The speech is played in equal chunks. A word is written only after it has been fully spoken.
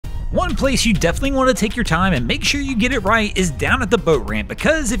One place you definitely want to take your time and make sure you get it right is down at the boat ramp,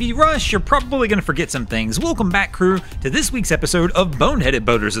 because if you rush, you're probably going to forget some things. Welcome back, crew, to this week's episode of Boneheaded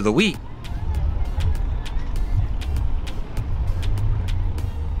Boaters of the Week.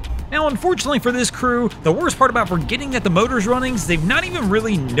 Now, unfortunately for this crew, the worst part about forgetting that the motor's running is they've not even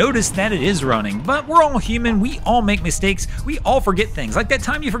really noticed that it is running. But we're all human, we all make mistakes, we all forget things, like that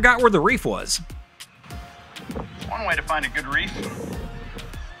time you forgot where the reef was. One way to find a good reef.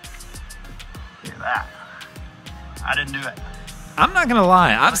 Look at that. I didn't do it. I'm not gonna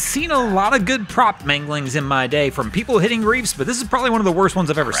lie, I've seen a lot of good prop manglings in my day from people hitting reefs, but this is probably one of the worst ones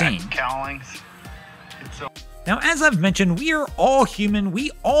I've ever seen. Cowlings. It's so... Now, as I've mentioned, we are all human,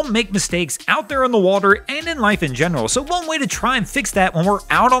 we all make mistakes out there on the water and in life in general. So one way to try and fix that when we're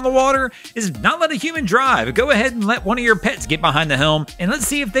out on the water is not let a human drive. Go ahead and let one of your pets get behind the helm, and let's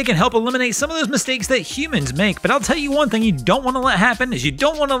see if they can help eliminate some of those mistakes that humans make. But I'll tell you one thing you don't want to let happen is you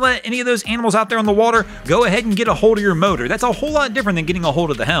don't want to let any of those animals out there on the water go ahead and get a hold of your motor. That's a whole lot different than getting a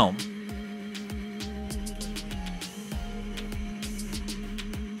hold of the helm.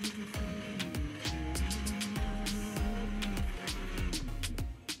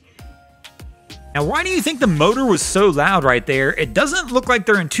 Now, why do you think the motor was so loud right there? It doesn't look like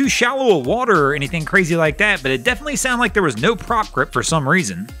they're in too shallow of water or anything crazy like that, but it definitely sounded like there was no prop grip for some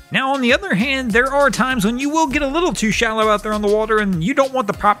reason. Now, on the other hand, there are times when you will get a little too shallow out there on the water and you don't want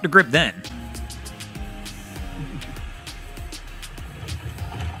the prop to grip then.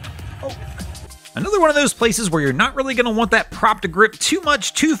 Another one of those places where you're not really going to want that prop to grip too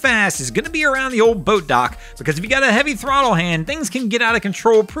much too fast is going to be around the old boat dock, because if you got a heavy throttle hand, things can get out of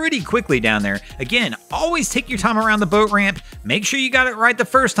control pretty quickly down there. Again, always take your time around the boat ramp, make sure you got it right the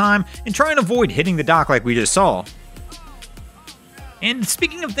first time, and try and avoid hitting the dock like we just saw. And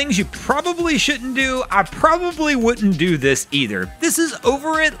speaking of things you probably shouldn't do, I probably wouldn't do this either. This is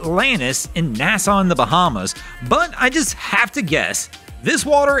over at Atlantis in Nassau in the Bahamas, but I just have to guess. This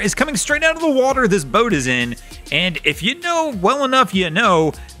water is coming straight out of the water this boat is in, and if you know well enough, you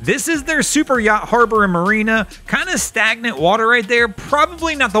know, this is their super yacht harbor and marina. Kind of stagnant water right there,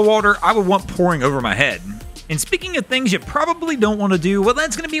 probably not the water I would want pouring over my head. And speaking of things you probably don't want to do, well,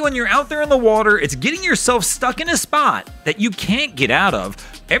 that's going to be when you're out there in the water, it's getting yourself stuck in a spot that you can't get out of.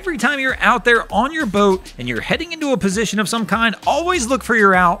 Every time you're out there on your boat and you're heading into a position of some kind, always look for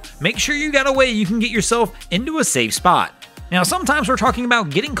your out. Make sure you got a way you can get yourself into a safe spot. Now, sometimes we're talking about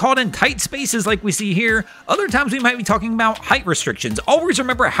getting caught in tight spaces like we see here. Other times we might be talking about height restrictions. Always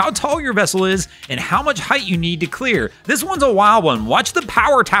remember how tall your vessel is and how much height you need to clear. This one's a wild one. Watch the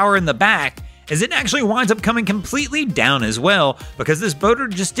power tower in the back, as it actually winds up coming completely down as well, because this boater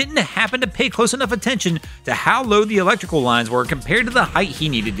just didn't happen to pay close enough attention to how low the electrical lines were compared to the height he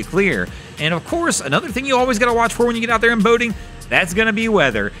needed to clear. And of course, another thing you always gotta watch for when you get out there in boating, that's gonna be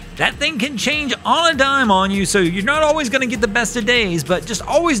weather. That thing can change on a dime on you, so you're not always gonna get the best of days, but just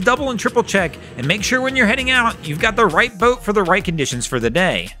always double and triple check and make sure when you're heading out, you've got the right boat for the right conditions for the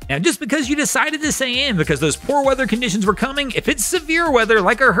day. Now, just because you decided to stay in because those poor weather conditions were coming, if it's severe weather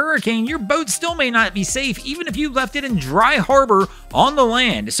like a hurricane, your boat still may not be safe even if you left it in dry harbor on the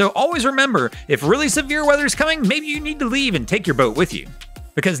land. So always remember, if really severe weather is coming, maybe you need to leave and take your boat with you.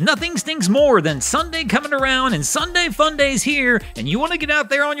 Because nothing stinks more than Sunday coming around and Sunday fun days here, and you want to get out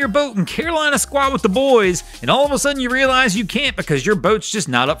there on your boat and Carolina squat with the boys, and all of a sudden you realize you can't because your boat's just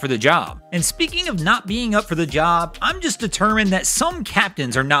not up for the job. And speaking of not being up for the job, I'm just determined that some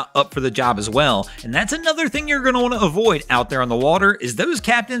captains are not up for the job as well, and that's another thing you're going to want to avoid out there on the water, is those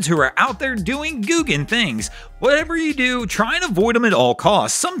captains who are out there doing Guggen things. Whatever you do, try and avoid them at all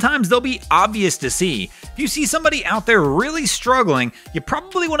costs. Sometimes they'll be obvious to see. If you see somebody out there really struggling, you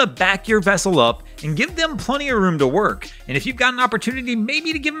probably want to back your vessel up and give them plenty of room to work. And if you've got an opportunity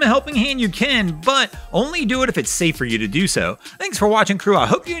maybe to give them a helping hand, you can, but only do it if it's safe for you to do so. Thanks for watching, crew. I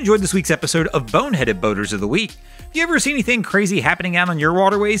hope you enjoyed this week's episode of Boneheaded Boaters of the Week. If you ever see anything crazy happening out on your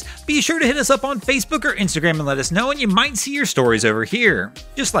waterways, be sure to hit us up on Facebook or Instagram and let us know, and you might see your stories over here.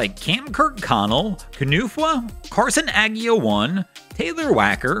 Just like Cam Kirk Connell, Canufwa, Carson Agia 1, Taylor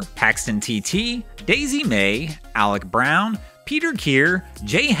Wacker, Paxton TT, Daisy May, Alec Brown, Peter Keir,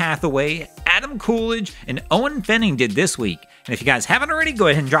 Jay Hathaway, Adam Coolidge, and Owen Fenning did this week. And if you guys haven't already, go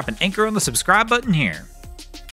ahead and drop an anchor on the subscribe button here.